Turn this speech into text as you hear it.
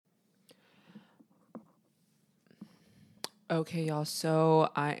Okay, y'all.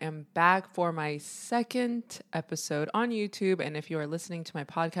 So I am back for my second episode on YouTube. And if you are listening to my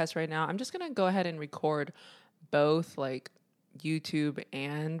podcast right now, I'm just going to go ahead and record both like YouTube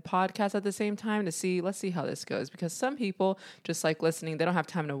and podcast at the same time let's see how this goes. Because some people just like listening, they don't have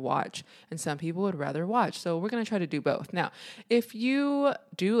time to watch. And some people would rather watch. So we're going to try to do both. Now, if you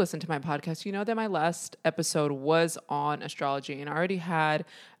do listen to my podcast, you know that my last episode was on astrology and I already had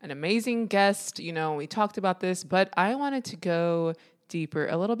an amazing guest. We talked about this, but I wanted to go deeper,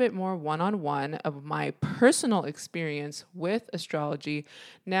 a little bit more one-on-one of my personal experience with astrology.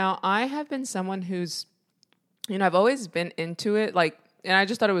 Now, I have been someone who's I've always been into it, and I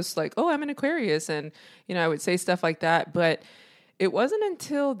just thought it was like, oh, I'm an Aquarius, and, I would say stuff like that, but it wasn't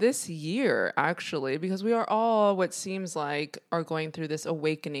until this year, actually, because we are all, what seems like, are going through this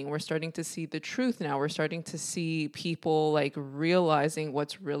awakening. We're starting to see the truth now. We're starting to see people, realizing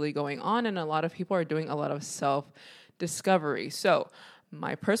what's really going on, and a lot of people are doing a lot of self-discovery. So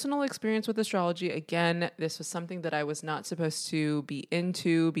my personal experience with astrology, again, this was something that I was not supposed to be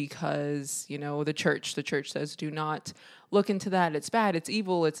into because, the church says do not look into that. It's bad. It's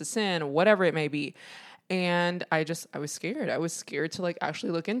evil. It's a sin, whatever it may be. And I was scared. I was scared to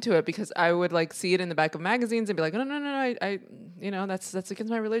actually look into it because I would see it in the back of magazines and be like, no, I that's against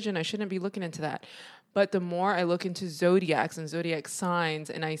my religion. I shouldn't be looking into that. But the more I look into zodiacs and zodiac signs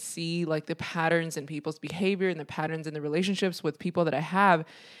and I see the patterns in people's behavior and the patterns in the relationships with people that I have,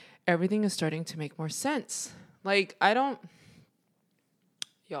 everything is starting to make more sense. I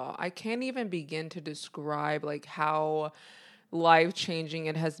can't even begin to describe how life-changing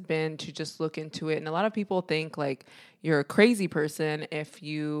it has been to just look into it. And a lot of people think you're a crazy person if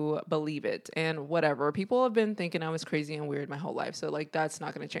you believe it and whatever. People have been thinking I was crazy and weird my whole life. So that's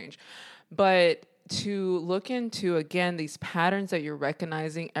not going to change. But to look into, again, these patterns that you're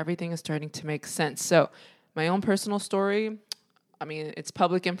recognizing, everything is starting to make sense. So my own personal story, it's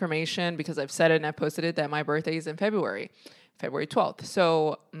public information because I've said it and I posted it that my birthday is in February 12th.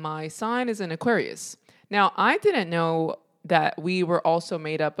 So my sign is in Aquarius. Now, I didn't know that we were also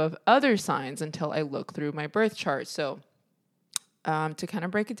made up of other signs until I looked through my birth chart. So to kind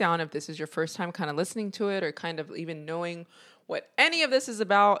of break it down, if this is your first time kind of listening to it or kind of even knowing what any of this is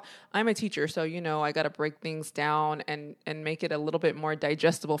about, I'm a teacher, so I got to break things down and make it a little bit more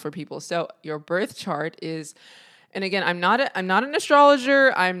digestible for people. So your birth chart is, and again, I'm not an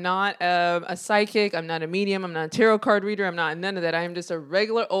astrologer, I'm not a psychic, I'm not a medium, I'm not a tarot card reader, I'm not none of that. I'm just a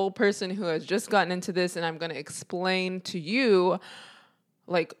regular old person who has just gotten into this, and I'm going to explain to you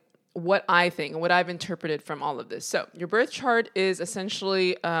what I think and what I've interpreted from all of this. So your birth chart is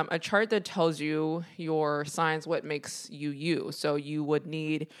essentially a chart that tells you your signs, what makes you you. So you would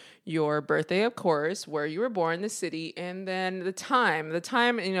need your birthday, of course, where you were born, the city, and then the time. The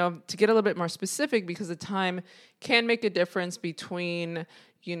time, to get a little bit more specific, because the time can make a difference between,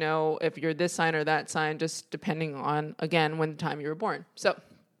 if you're this sign or that sign, just depending on, again, when the time you were born. So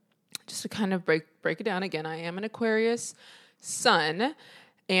just to kind of break it down, again, I am an Aquarius sun.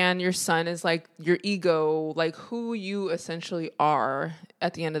 And your sun is your ego, who you essentially are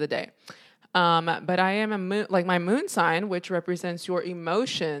at the end of the day. But I am a moon, my moon sign, which represents your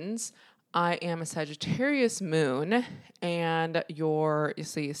emotions. I am a Sagittarius moon, and you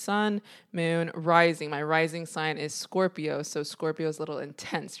see sun, moon, rising. My rising sign is Scorpio, so Scorpio is a little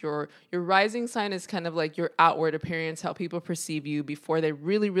intense. Your rising sign is kind of your outward appearance, how people perceive you before they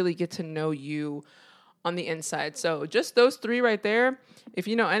really, really get to know you on the inside. So just those three right there. If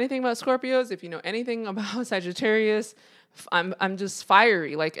you know anything about Scorpios, if you know anything about Sagittarius, I'm just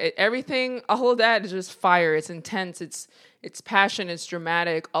fiery. Everything, all of that is just fire. It's intense. It's passion. It's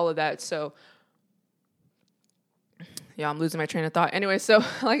dramatic. All of that. So yeah, I'm losing my train of thought. Anyway, so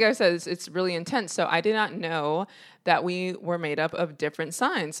like I said, it's really intense. So I did not know that we were made up of different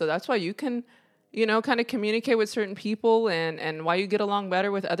signs. So that's why you can, kind of communicate with certain people and why you get along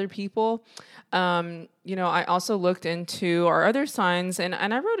better with other people. I also looked into our other signs and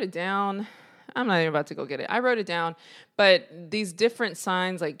I wrote it down. I'm not even about to go get it. I wrote it down, but these different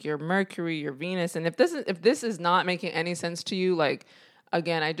signs, your Mercury, your Venus, and if this is not making any sense to you,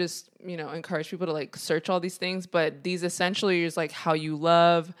 again, I just, encourage people to search all these things, but these essentially is how you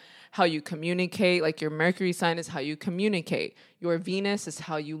love, how you communicate. Your Mercury sign is how you communicate. Your Venus is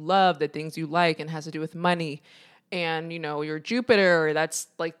how you love, the things you like, and has to do with money. And, your Jupiter, that's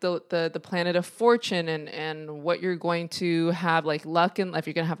the planet of fortune and what you're going to have luck in life.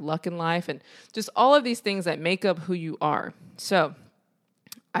 You're going to have luck in life and just all of these things that make up who you are. So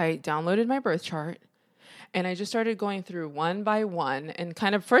I downloaded my birth chart And I just started going through one by one, and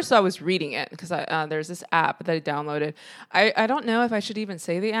kind of first I was reading it because there's this app that I downloaded. I don't know if I should even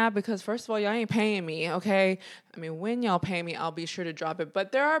say the app because first of all, y'all ain't paying me, okay? I mean, when y'all pay me, I'll be sure to drop it.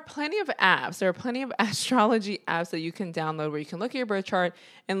 But there are plenty of apps. There are plenty of astrology apps that you can download where you can look at your birth chart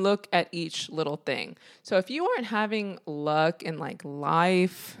and look at each little thing. So if you aren't having luck in like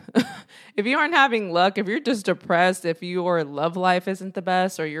life, if you aren't having luck, if you're just depressed, if your love life isn't the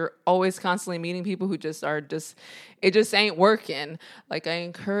best, or you're always constantly meeting people who it just ain't working. Like, I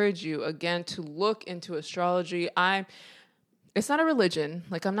encourage you again to look into astrology. It's not a religion.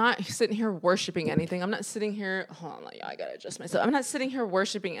 Like, I'm not sitting here worshiping anything. I'm not sitting here, hold on, I gotta adjust myself. I'm not sitting here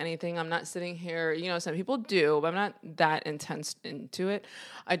worshiping anything. I'm not sitting here, some people do, but I'm not that intense into it.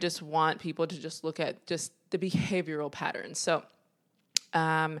 I just want people to just look at just the behavioral patterns. So,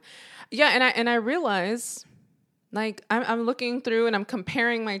 and I realize, like, I'm looking through and I'm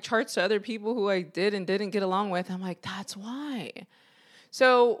comparing my charts to other people who I did and didn't get along with. I'm like, that's why.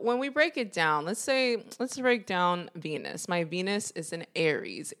 So when we break it down, let's break down Venus. My Venus is in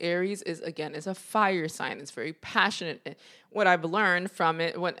Aries. Aries is a fire sign. It's very passionate. What I've learned from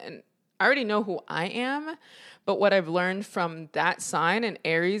it, and I already know who I am, but what I've learned from that sign in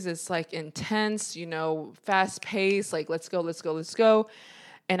Aries is like intense, fast paced, like let's go.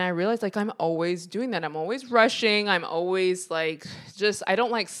 And I realized, like, I'm always doing that. I'm always rushing. I'm always like, I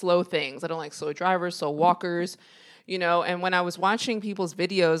don't like slow things. I don't like slow drivers, slow walkers. And when I was watching people's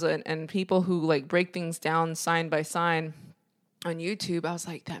videos and people who like break things down sign by sign on YouTube, I was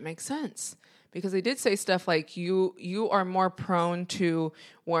like, that makes sense. Because they did say stuff like you are more prone to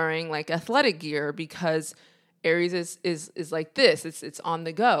wearing like athletic gear because Aries is like this. It's on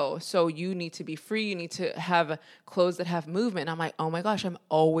the go. So you need to be free. You need to have clothes that have movement. I'm like, oh my gosh, I'm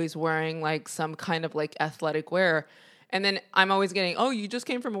always wearing like some kind of like athletic wear. And then I'm always getting, oh, you just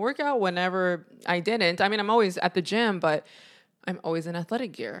came from a workout, whenever I didn't. I mean, I'm always at the gym, but I'm always in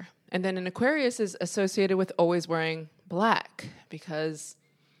athletic gear. And then an Aquarius is associated with always wearing black because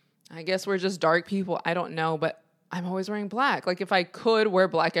I guess we're just dark people. I don't know, but I'm always wearing black. Like, if I could wear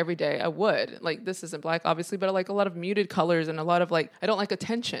black every day, I would. Like, this isn't black, obviously, but I like a lot of muted colors and a lot of like, I don't like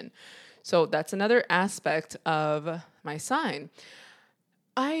attention. So that's another aspect of my sign.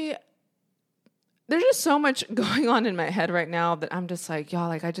 There's just so much going on in my head right now that I'm just like, y'all,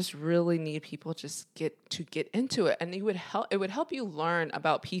 like, I just really need people just get into it. And it would help you learn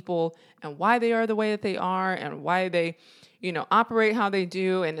about people and why they are the way that they are and why they, operate how they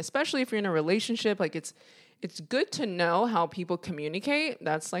do. And especially if you're in a relationship, like it's good to know how people communicate.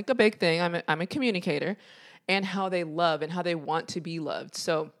 That's like a big thing. I'm a communicator, and how they love and how they want to be loved.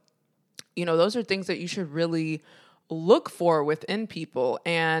 So, those are things that you should really look for within people.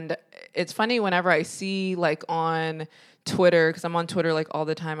 And it's funny whenever I see like on Twitter, because I'm on Twitter like all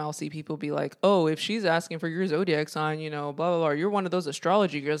the time, I'll see people be like, oh, if she's asking for your zodiac sign, blah, blah, blah, you're one of those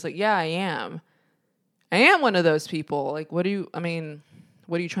astrology girls. Like, yeah, I am. I am one of those people. Like, what are you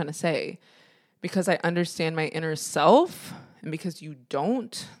trying to say? Because I understand my inner self, and because you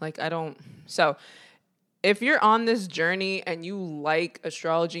don't, like, I don't. So if you're on this journey and you like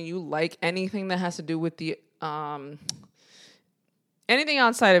astrology, you like anything that has to do with the anything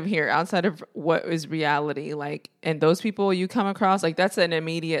outside of what is reality, like, and those people you come across, like, that's an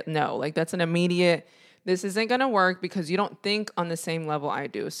immediate no. Like, that's an immediate, this isn't going to work because you don't think on the same level I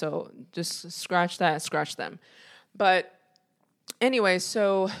do. So just scratch them. But anyway,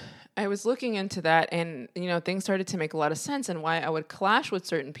 so I was looking into that, and, things started to make a lot of sense, and why I would clash with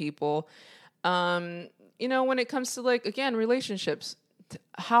certain people, when it comes to, like, again, relationships.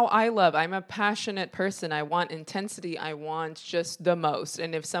 How I love. I'm a passionate person. I want intensity. I want just the most.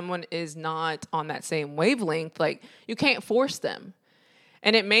 And if someone is not on that same wavelength, like, you can't force them.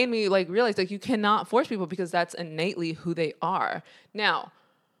 And it made me like realize, like, you cannot force people because that's innately who they are. Now,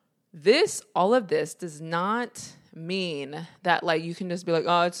 all of this does not mean that, like, you can just be like,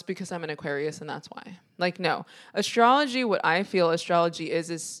 oh, it's because I'm an Aquarius and that's why. Like, no. Astrology, what I feel astrology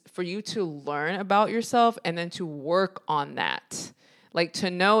is for you to learn about yourself and then to work on that. Like,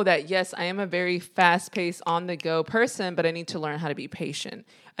 to know that, yes, I am a very fast-paced, on-the-go person, but I need to learn how to be patient.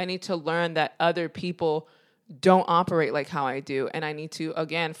 I need to learn that other people don't operate like how I do. And I need to,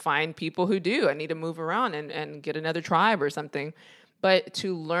 again, find people who do. I need to move around and get another tribe or something. But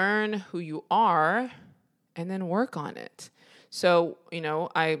to learn who you are and then work on it. So,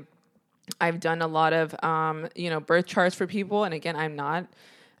 I've done a lot of, birth charts for people. And again, I'm not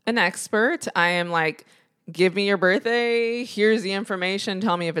an expert. I am like, give me your birthday, here's the information,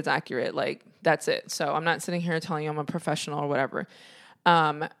 tell me if it's accurate. Like, that's it. So I'm not sitting here telling you I'm a professional or whatever.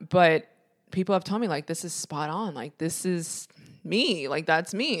 But people have told me, like, this is spot on. Like, this is me. Like,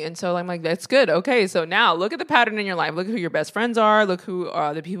 that's me. And so I'm like, that's good. Okay, so now look at the pattern in your life. Look at who your best friends are. Look who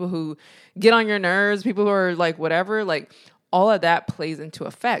are the people who get on your nerves, people who are like whatever. Like, all of that plays into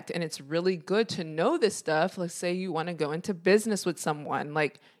effect. And it's really good to know this stuff. Let's say you want to go into business with someone.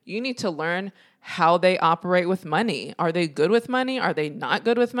 Like, you need to learn how they operate with money. Are they good with money? Are they not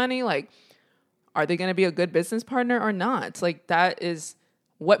good with money? Like, are they going to be a good business partner or not? Like, that is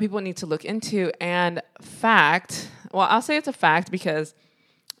what people need to look into. And I'll say it's a fact because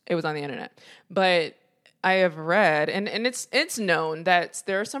it was on the internet, but I have read, and it's known that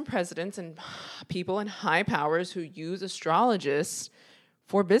there are some presidents and people in high powers who use astrologists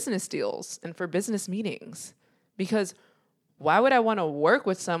for business deals and for business meetings. Because why would I want to work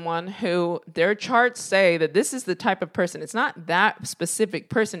with someone who their charts say that this is the type of person? It's not that specific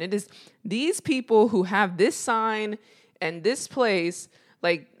person. It is these people who have this sign and this place.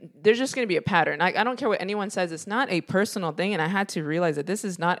 Like, there's just going to be a pattern. I don't care what anyone says. It's not a personal thing. And I had to realize that this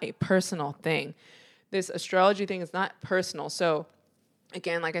is not a personal thing. This astrology thing is not personal. So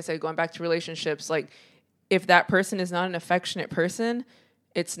again, like I said, going back to relationships, like, if that person is not an affectionate person,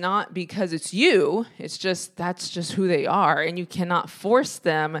 it's not because it's you. It's just, that's just who they are. And you cannot force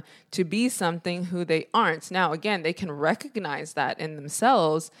them to be something who they aren't. Now, again, they can recognize that in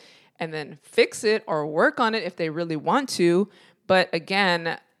themselves and then fix it or work on it if they really want to. But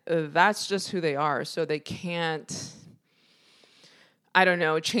again, that's just who they are. So they can't, I don't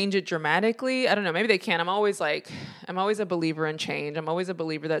know, change it dramatically. I don't know. Maybe they can. I'm always a believer in change. I'm always a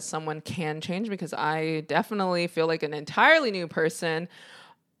believer that someone can change because I definitely feel like an entirely new person.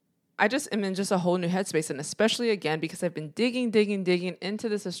 I just am in just a whole new headspace. And especially, again, because I've been digging into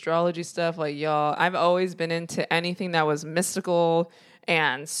this astrology stuff. Like, y'all, I've always been into anything that was mystical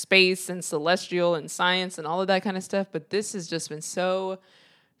and space and celestial and science and all of that kind of stuff. But this has just been so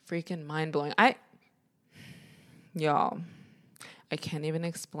freaking mind-blowing. I can't even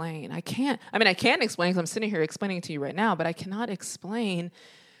explain. I can explain because I'm sitting here explaining it to you right now, but I cannot explain,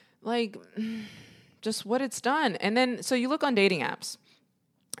 like, just what it's done. And then, so you look on dating apps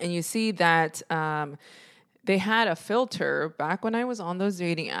and you see that they had a filter back when I was on those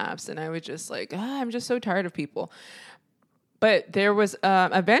dating apps, and I was just like, I'm just so tired of people. But there was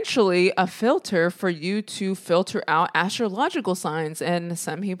eventually a filter for you to filter out astrological signs. And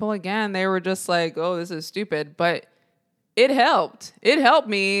some people, again, they were just like, oh, this is stupid. But it helped. It helped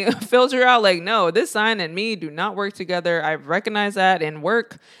me filter out, like, no, this sign and me do not work together. I've recognized that in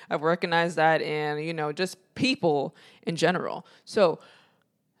work. I've recognized that in, just people in general. So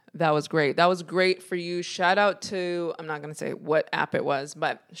that was great. That was great for you. Shout out to, I'm not going to say what app it was,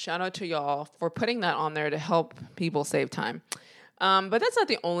 but shout out to y'all for putting that on there to help people save time. But that's not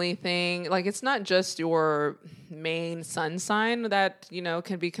the only thing. Like, it's not just your main sun sign that,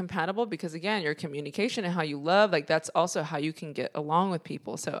 can be compatible, because again, your communication and how you love, like, that's also how you can get along with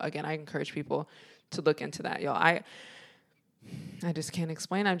people. So again, I encourage people to look into that, y'all. I just can't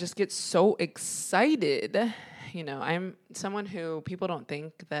explain. I just get so excited. I'm someone who people don't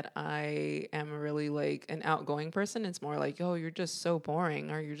think that I am really like an outgoing person. It's more like, oh, you're just so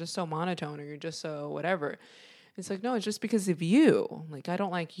boring, or you're just so monotone, or you're just so whatever. It's like, no, it's just because of you. Like, I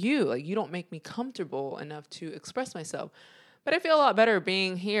don't like you. Like, you don't make me comfortable enough to express myself. But I feel a lot better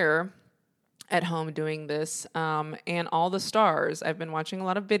being here at home doing this. And all the stars, I've been watching a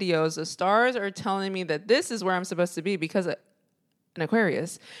lot of videos. The stars are telling me that this is where I'm supposed to be, because an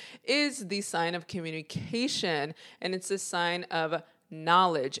Aquarius is the sign of communication, and it's a sign of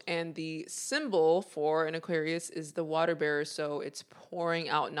knowledge. And the symbol for an Aquarius is the water bearer. So it's pouring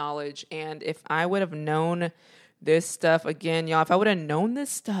out knowledge. And if I would have known this stuff, again, y'all, if I would have known this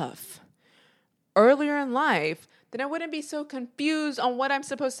stuff earlier in life, then I wouldn't be so confused on what I'm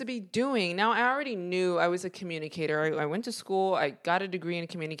supposed to be doing. Now, I already knew I was a communicator. I went to school. I got a degree in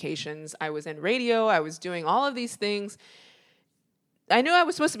communications. I was in radio. I was doing all of these things. I knew I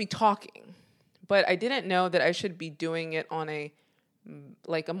was supposed to be talking, but I didn't know that I should be doing it on a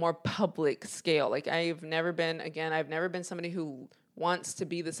more public scale. Like, I've never been somebody who wants to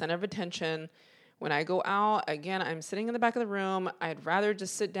be the center of attention. When I go out, again, I'm sitting in the back of the room. I'd rather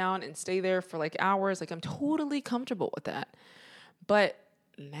just sit down and stay there for like hours. Like, I'm totally comfortable with that. But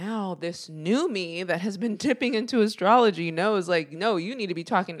now this new me that has been dipping into astrology knows, like, no, you need to be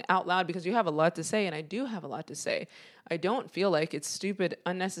talking out loud because you have a lot to say. And I do have a lot to say. I don't feel like it's stupid,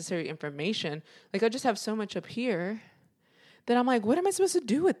 unnecessary information. Like, I just have so much up here that I'm like, what am I supposed to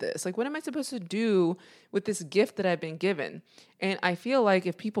do with this? Like, what am I supposed to do with this gift that I've been given? And I feel like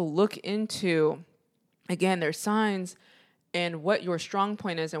if people look into, again, their signs and what your strong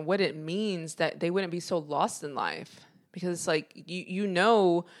point is and what it means, that they wouldn't be so lost in life. Because it's like, you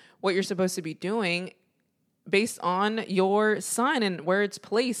know what you're supposed to be doing based on your sign and where it's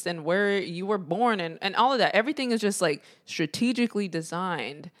placed and where you were born and all of that. Everything is just like strategically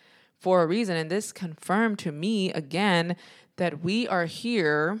designed for a reason. And this confirmed to me again that we are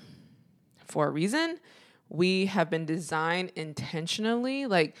here for a reason. We have been designed intentionally.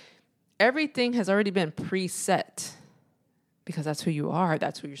 Like everything has already been preset because that's who you are.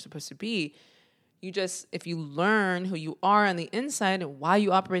 That's who you're supposed to be. You just, if you learn who you are on the inside and why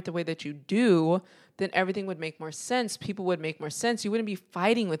you operate the way that you do, then everything would make more sense. People would make more sense. You wouldn't be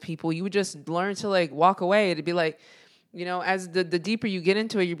fighting with people. You would just learn to like walk away. It'd be like, you know, as the deeper you get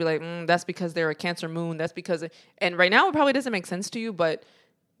into it, you'd be like, that's because they're a Cancer moon. That's because, and right now it probably doesn't make sense to you. But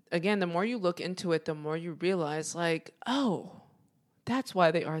again, the more you look into it, the more you realize like, oh, that's why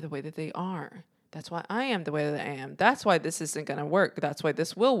they are the way that they are. That's why I am the way that I am. That's why this isn't going to work. That's why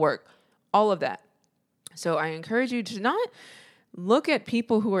this will work. All of that. So I encourage you to not look at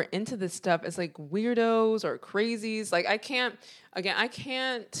people who are into this stuff as like weirdos or crazies. Like I can't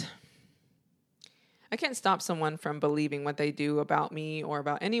stop someone from believing what they do about me or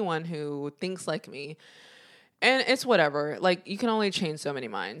about anyone who thinks like me. And it's whatever. Like you can only change so many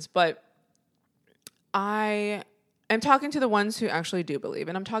minds. But I am talking to the ones who actually do believe.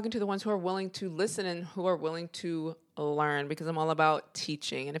 And I'm talking to the ones who are willing to listen and who are willing to learn, because I'm all about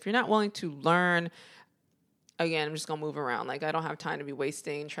teaching. And if you're not willing to learn, again, I'm just going to move around. Like, I don't have time to be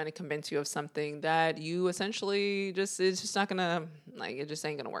wasting trying to convince you of something that you essentially it's just not going to, like, it just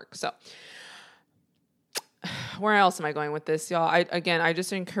ain't going to work. So where else am I going with this, y'all? I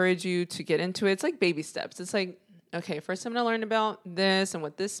just encourage you to get into it. It's like baby steps. It's like, okay, first I'm going to learn about this and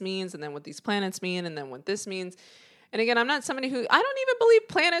what this means, and then what these planets mean, and then what this means. And again, I'm not somebody who, I don't even believe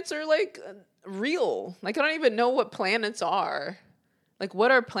planets are like real. Like, I don't even know what planets are. Like,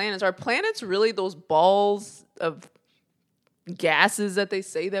 what are planets? Are planets really those balls of gases that they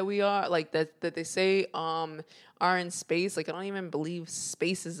say that we are? Like, that they say are in space? Like, I don't even believe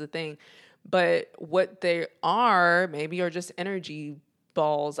space is a thing. But what they are, maybe, are just energy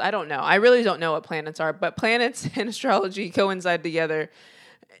balls. I don't know. I really don't know what planets are. But planets and astrology coincide together.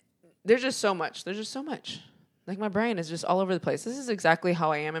 There's just so much. Like, my brain is just all over the place. This is exactly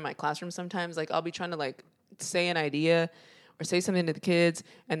how I am in my classroom sometimes. Like, I'll be trying to, like, say an idea or say something to the kids,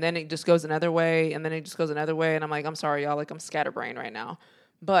 and then it just goes another way, and then it just goes another way, and I'm like, I'm sorry, y'all, like, I'm scatterbrained right now.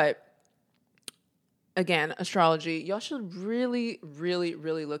 But again, astrology, y'all should really, really,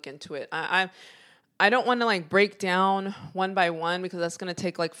 really look into it. I don't want to like break down one by one, because that's going to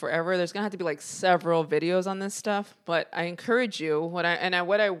take like forever. There's going to have to be like several videos on this stuff, but I encourage you, what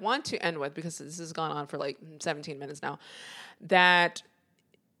I want to end with, because this has gone on for like 17 minutes now, that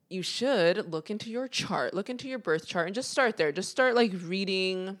you should look into your chart, look into your birth chart, and just start there. Just start like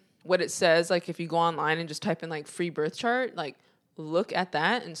reading what it says. Like if you go online and just type in like free birth chart, like look at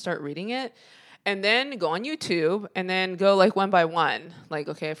that and start reading it. And then go on YouTube and then go like one by one. Like,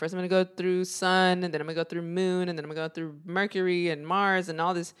 okay, first I'm going to go through sun, and then I'm going to go through moon, and then I'm going to go through Mercury and Mars and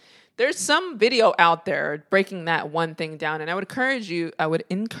all this. There's some video out there breaking that one thing down. And I would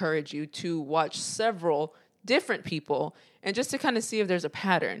encourage you to watch several different people, and just to kind of see if there's a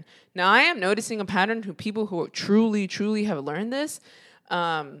pattern. Now, I am noticing a pattern to people who truly, truly have learned this.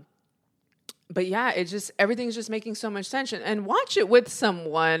 But yeah, everything's just making so much sense. And watch it with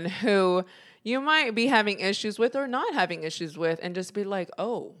someone who you might be having issues with or not having issues with, and just be like,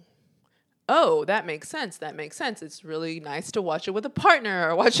 oh, that makes sense. That makes sense. It's really nice to watch it with a partner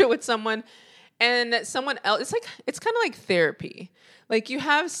or watch it with someone and someone else. It's kind of like therapy. Like you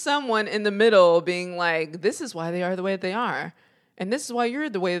have someone in the middle being like, this is why they are the way that they are. And this is why you're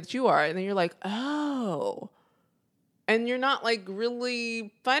the way that you are. And then you're like, oh. And you're not like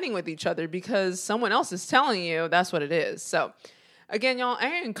really fighting with each other because someone else is telling you that's what it is. So again, y'all,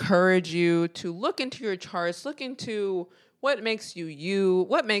 I encourage you to look into your charts, look into what makes you,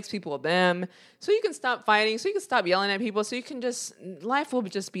 what makes people them, so you can stop fighting, so you can stop yelling at people, so you can life will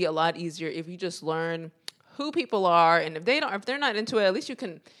just be a lot easier if you just learn who people are. And if they're not into it, at least you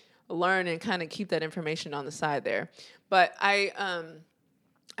can learn and kind of keep that information on the side there. But I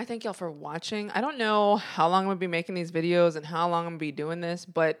thank y'all for watching. I don't know how long I'm going to be making these videos and how long I'm going to be doing this,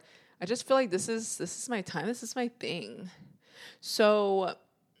 but I just feel like this is my time. This is my thing. So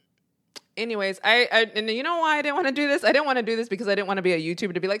anyways, and you know why I didn't want to do this? I didn't want to do this because I didn't want to be a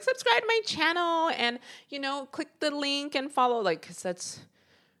YouTuber to be like, subscribe to my channel and, click the link and follow, like, because that's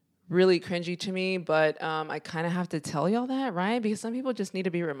really cringy to me. But I kind of have to tell y'all that, right? Because some people just need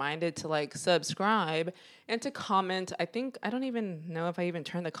to be reminded to like subscribe and to comment. I don't even know if I even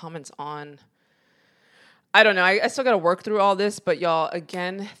turn the comments on. I don't know. I still got to work through all this. But y'all,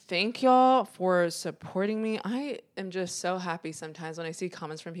 again, thank y'all for supporting me. I am just so happy sometimes when I see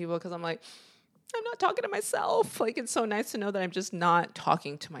comments from people, because I'm like, I'm not talking to myself. Like, it's so nice to know that I'm just not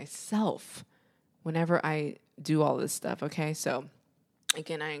talking to myself whenever I do all this stuff. Okay, so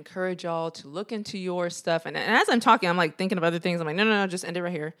Again, I encourage y'all to look into your stuff. And as I'm talking, I'm like thinking of other things. I'm like, no, just end it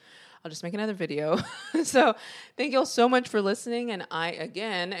right here. I'll just make another video. So thank y'all so much for listening. And I,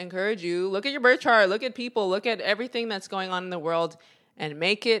 again, encourage you, look at your birth chart, look at people, look at everything that's going on in the world and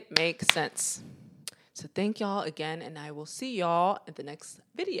make it make sense. So thank y'all again. And I will see y'all at the next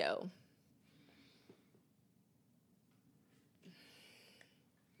video.